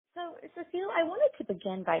Cecile, I wanted to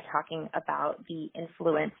begin by talking about the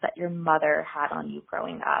influence that your mother had on you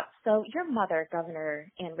growing up. So your mother,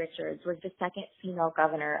 Governor Ann Richards, was the second female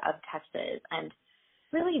governor of Texas and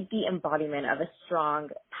really the embodiment of a strong,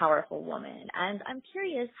 powerful woman. And I'm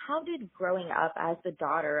curious, how did growing up as the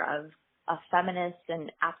daughter of a feminist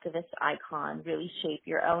and activist icon really shape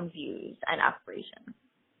your own views and aspirations?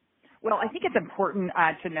 Well, I think it's important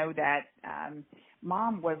to know that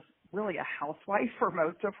Mom was really a housewife for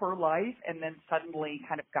most of her life, and then suddenly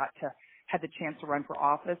kind of had the chance to run for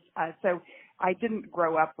office. So I didn't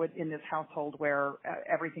grow up in this household where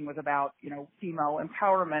everything was about, female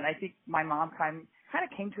empowerment. I think my mom kind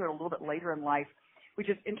of came to it a little bit later in life, which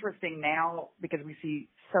is interesting now because we see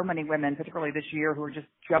so many women, particularly this year, who are just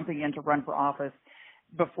jumping in to run for office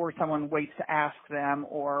before someone waits to ask them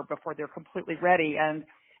or before they're completely ready. And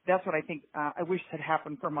that's what I think I wish had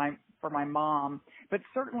happened for my mom, but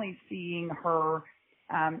certainly seeing her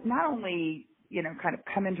not only, kind of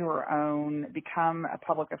come into her own, become a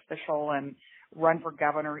public official and run for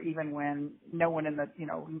governor even when no one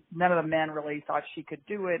none of the men really thought she could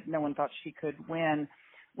do it, no one thought she could win,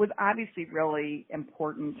 was obviously really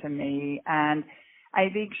important to me. And I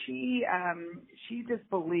think she just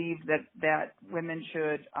believed that women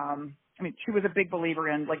should, she was a big believer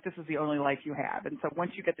in, this is the only life you have. And so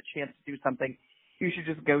once you get the chance to do something, you should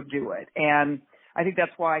just go do it. And I think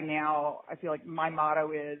that's why now I feel like my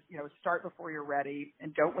motto is, start before you're ready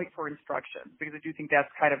and don't wait for instructions, because I do think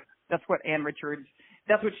that's what Ann Richards,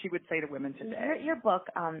 that's what she would say to women today. Your book,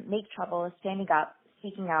 Make Trouble, Standing Up,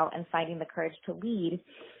 Speaking Out, and Finding the Courage to Lead,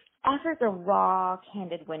 offers a raw,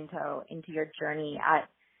 candid window into your journey at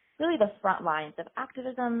really the front lines of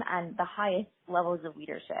activism and the highest levels of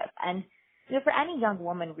leadership. And for any young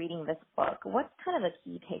woman reading this book, what's kind of a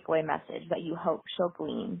key takeaway message that you hope she'll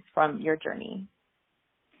glean from your journey?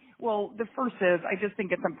 Well, the first is, I just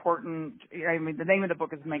think it's important. The name of the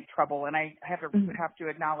book is Make Trouble, and I have to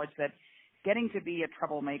acknowledge that getting to be a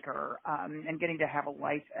troublemaker and getting to have a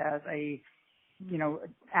life as a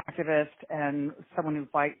activist and someone who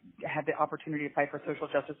had the opportunity to fight for social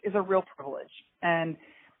justice is a real privilege. And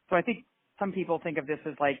so I think some people think of this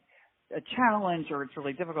as like a challenge or it's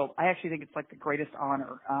really difficult. I actually think it's like the greatest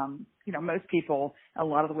honor. Most people, a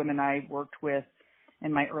lot of the women I worked with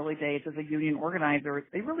in my early days as a union organizer,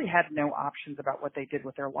 they really had no options about what they did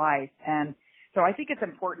with their life. And so I think it's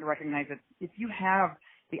important to recognize that if you have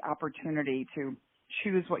the opportunity to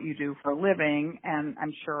choose what you do for a living, and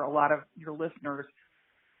I'm sure a lot of your listeners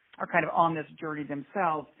are kind of on this journey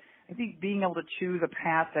themselves, I think being able to choose a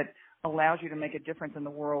path that allows you to make a difference in the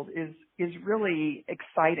world is really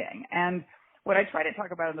exciting. And what I try to talk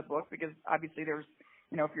about in the book, because obviously there's,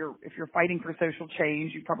 if you're fighting for social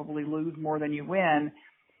change, you probably lose more than you win.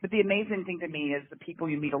 But the amazing thing to me is the people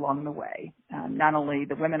you meet along the way. Not only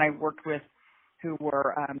the women I worked with who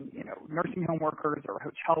were, nursing home workers or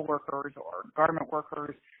hotel workers or garment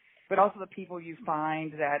workers, but also the people you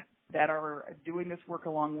find that are doing this work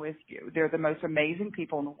along with you. They're the most amazing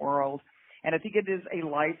people in the world. And I think it is a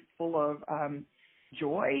life full of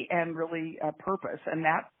joy and really purpose. And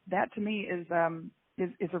that to me is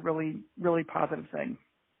a really, really positive thing.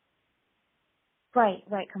 Right,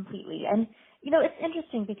 completely. And, it's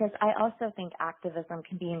interesting because I also think activism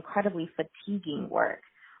can be incredibly fatiguing work,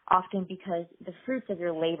 often because the fruits of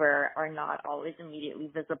your labor are not always immediately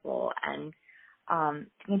visible and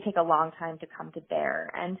can take a long time to come to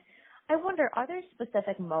bear. And I wonder, are there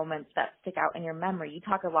specific moments that stick out in your memory? You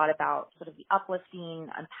talk a lot about sort of the uplifting,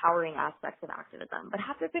 empowering aspects of activism, but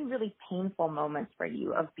have there been really painful moments for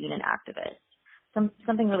you of being an activist?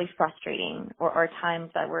 Something really frustrating or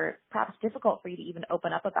times that were perhaps difficult for you to even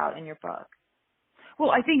open up about in your book? Well,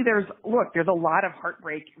 I think there's a lot of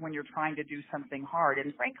heartbreak when you're trying to do something hard.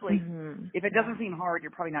 And frankly, if it doesn't seem hard,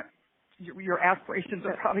 you're probably not, your aspirations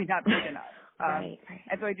are probably not big enough. Right.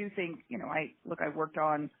 And so I do think, I worked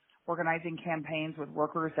on organizing campaigns with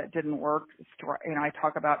workers that didn't work. I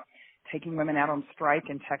talk about taking women out on strike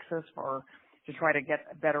in Texas to try to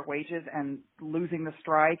get better wages and losing the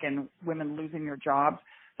strike and women losing their jobs.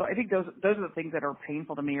 So I think those are the things that are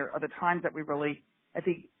painful to me are the times that we really, I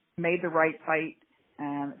think, made the right fight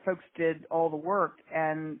and folks did all the work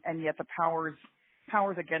and yet the powers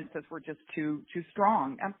against us were just too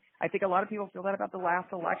strong. And I think a lot of people feel that about the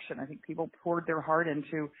last election. I think people poured their heart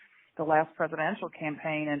into the last presidential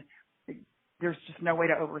campaign, and there's just no way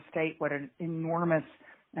to overstate what an enormous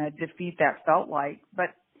defeat that felt like.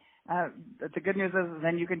 But the good news is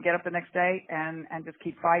then you can get up the next day and just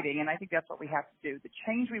keep fighting. And I think that's what we have to do. The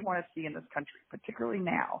change we want to see in this country, particularly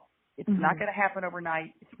now, it's not going to happen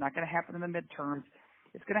overnight. It's not going to happen in the midterms.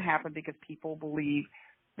 It's going to happen because people believe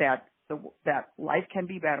that life can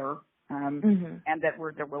be better and that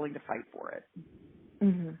they're willing to fight for it.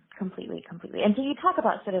 Completely. And so you talk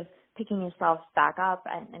about sort of picking yourself back up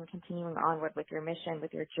and continuing onward with your mission,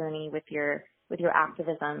 with your journey, with your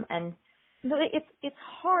activism. And it's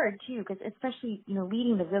hard too, because especially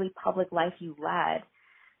leading the really public life you led,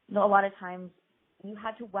 a lot of times you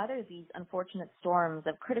had to weather these unfortunate storms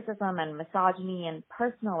of criticism and misogyny and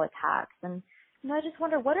personal attacks. And I just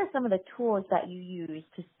wonder, what are some of the tools that you use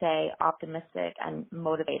to stay optimistic and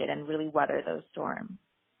motivated and really weather those storms?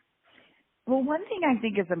 Well, one thing I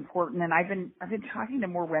think is important, and I've been talking to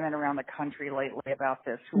more women around the country lately about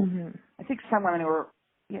this. Who I think some women who are,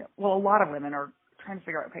 a lot of women are trying to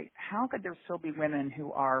figure out, okay, how could there still be women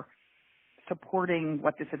who are supporting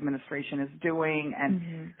what this administration is doing,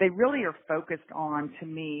 and they really are focused on, to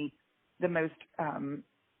me, the most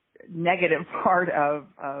negative part of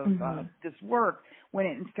this work, when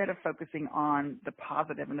instead of focusing on the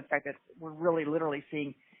positive and the fact that we're really literally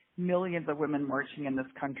seeing millions of women marching in this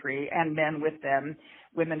country, and men with them,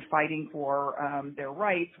 women fighting for their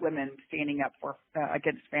rights, women standing up for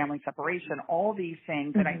against family separation, all these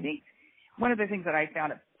things. And I think one of the things that I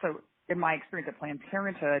found, so in my experience at Planned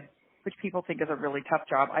Parenthood, which people think is a really tough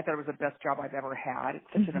job, I thought it was the best job I've ever had. It's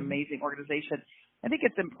such an amazing organization. I think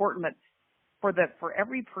it's important that for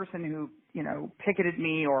every person who picketed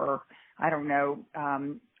me or I don't know,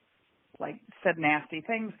 said nasty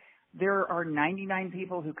things, there are 99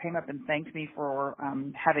 people who came up and thanked me for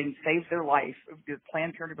having saved their life.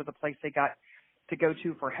 Planned Parenthood was a place they got to go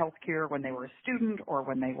to for health care when they were a student, or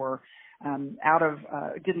when they were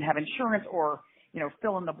didn't have insurance, or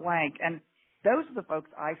fill in the blank. And those are the folks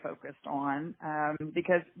I focused on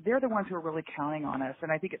because they're the ones who are really counting on us.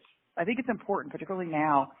 And I think it's important, particularly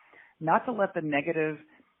now, not to let the negative,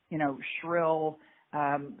 shrill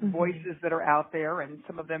voices that are out there, and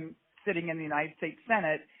some of them sitting in the United States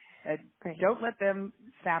Senate, don't let them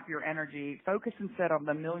sap your energy. Focus instead on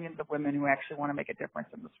the millions of women who actually want to make a difference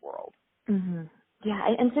in this world. Yeah,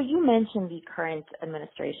 and so you mentioned the current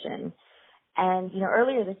administration. And,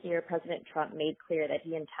 earlier this year, President Trump made clear that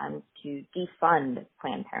he intends to defund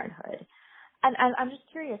Planned Parenthood. And I'm just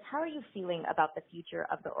curious, how are you feeling about the future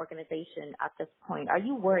of the organization at this point? Are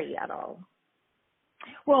you worried at all?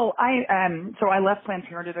 Well, I left Planned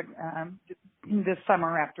Parenthood this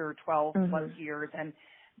summer after 12 plus years, and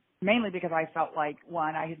mainly because I felt like,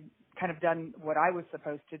 one, I had kind of done what I was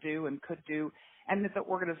supposed to do and could do, and that the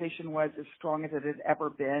organization was as strong as it had ever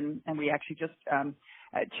been. And we actually just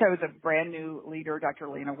chose a brand new leader, Dr.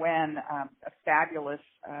 Lena Wen, a fabulous,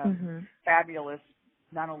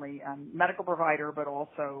 not only medical provider, but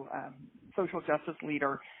also social justice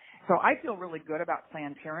leader. So I feel really good about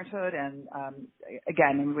Planned Parenthood. And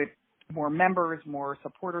again, with more members, more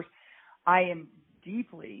supporters, I am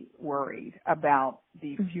deeply worried about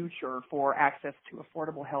the future for access to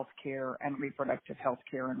affordable health care and reproductive health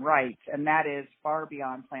care and rights. And that is far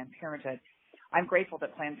beyond Planned Parenthood. I'm grateful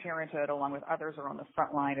that Planned Parenthood, along with others, are on the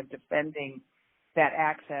front line of defending that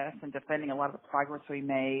access and defending a lot of the progress we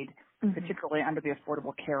made, particularly under the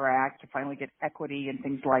Affordable Care Act, to finally get equity in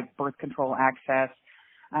things like birth control access.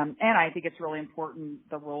 And I think it's really important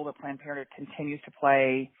the role that Planned Parenthood continues to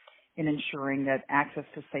play in ensuring that access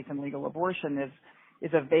to safe and legal abortion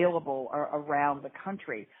is available around the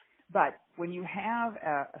country. But when you have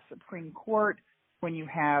a Supreme Court, when you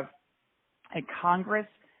have a Congress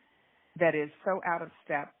that is so out of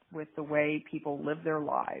step with the way people live their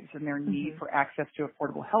lives and their need for access to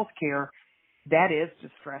affordable health care, that is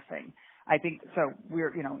distressing. I think so.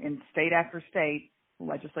 We're, in state after state,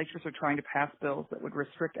 legislatures are trying to pass bills that would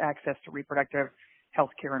restrict access to reproductive health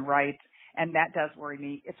care and rights. And that does worry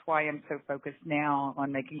me. It's why I'm so focused now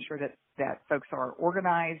on making sure that folks are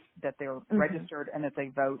organized, that they're registered, and that they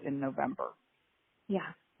vote in November. Yeah.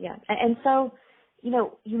 And so,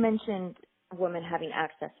 you mentioned women having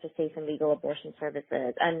access to safe and legal abortion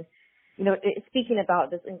services. And, speaking about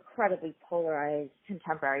this incredibly polarized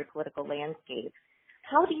contemporary political landscape,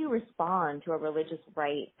 how do you respond to a religious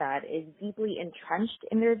right that is deeply entrenched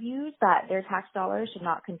in their views that their tax dollars should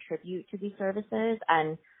not contribute to these services?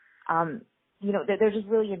 And they're just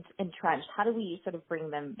really entrenched. How do we sort of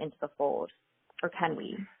bring them into the fold, or can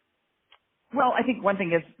we? Well, I think one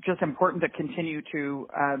thing is just important to continue to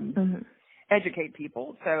educate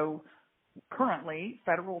people. So currently,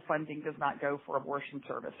 federal funding does not go for abortion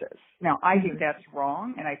services. Now, I think that's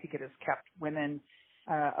wrong, and I think it has kept women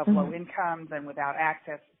of low incomes and without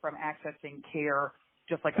access from accessing care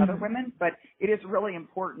just like other women. But it is really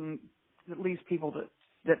important, at least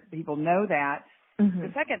that people know that.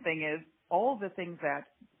 The second thing is all the things that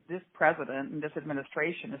this president and this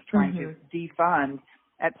administration is trying to defund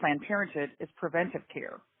at Planned Parenthood is preventive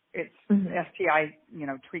care. It's Mm-hmm. STI,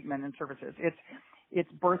 treatment and services.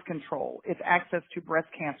 It's birth control. It's access to breast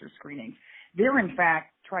cancer screenings. They're in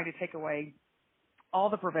fact trying to take away all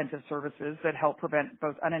the preventive services that help prevent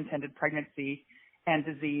both unintended pregnancy and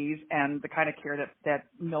disease and the kind of care that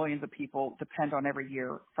millions of people depend on every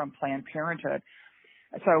year from Planned Parenthood.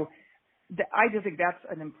 So I just think that's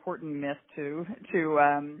an important myth to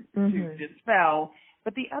dispel.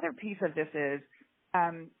 But the other piece of this is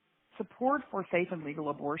support for safe and legal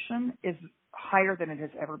abortion is higher than it has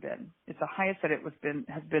ever been. It's the highest that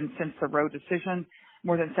has been since the Roe decision.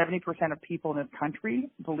 More than 70% of people in this country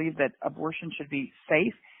believe that abortion should be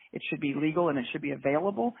safe, it should be legal, and it should be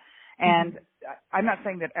available. And I'm not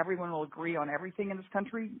saying that everyone will agree on everything in this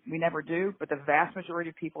country. We never do. But the vast majority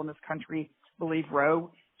of people in this country believe Roe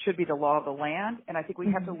should be the law of the land. And I think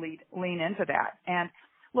we have to lean into that. And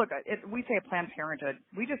look, we say at Planned Parenthood,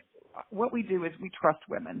 what we do is we trust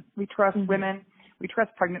women. We trust women. We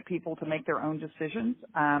trust pregnant people to make their own decisions.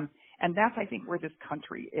 And that's, I think, where this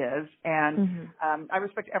country is. And I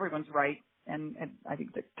respect everyone's right. And I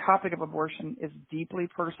think the topic of abortion is deeply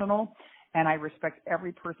personal. And I respect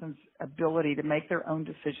every person's ability to make their own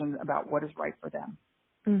decisions about what is right for them.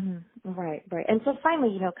 Right. And so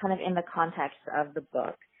finally, kind of in the context of the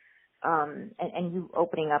book, and you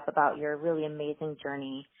opening up about your really amazing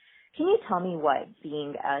journey, can you tell me what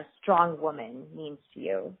being a strong woman means to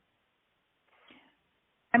you?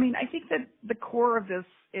 I mean, I think that the core of this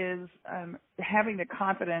is having the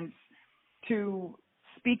confidence to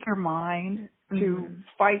speak your mind, to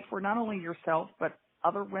fight for not only yourself, but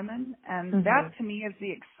other women. And that, to me, is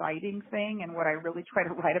the exciting thing and what I really try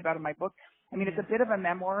to write about in my book. I mean, it's a bit of a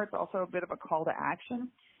memoir. It's also a bit of a call to action.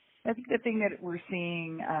 I think the thing that we're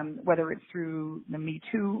seeing, whether it's through the Me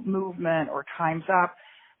Too movement or Time's Up,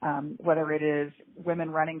 whether it is women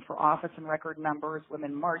running for office in record numbers,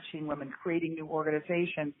 women marching, women creating new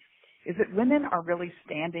organizations, is that women are really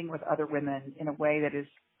standing with other women in a way that is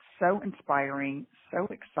so inspiring, so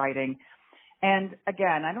exciting. And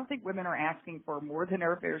again, I don't think women are asking for more than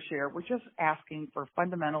our fair share. We're just asking for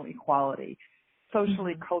fundamental equality,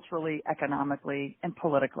 socially, culturally, economically, and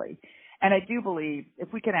politically. And I do believe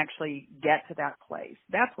if we can actually get to that place,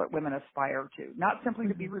 that's what women aspire to, not simply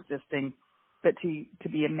to be resisting, but to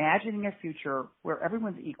be imagining a future where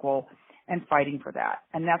everyone's equal and fighting for that.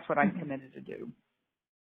 And that's what I'm committed to do.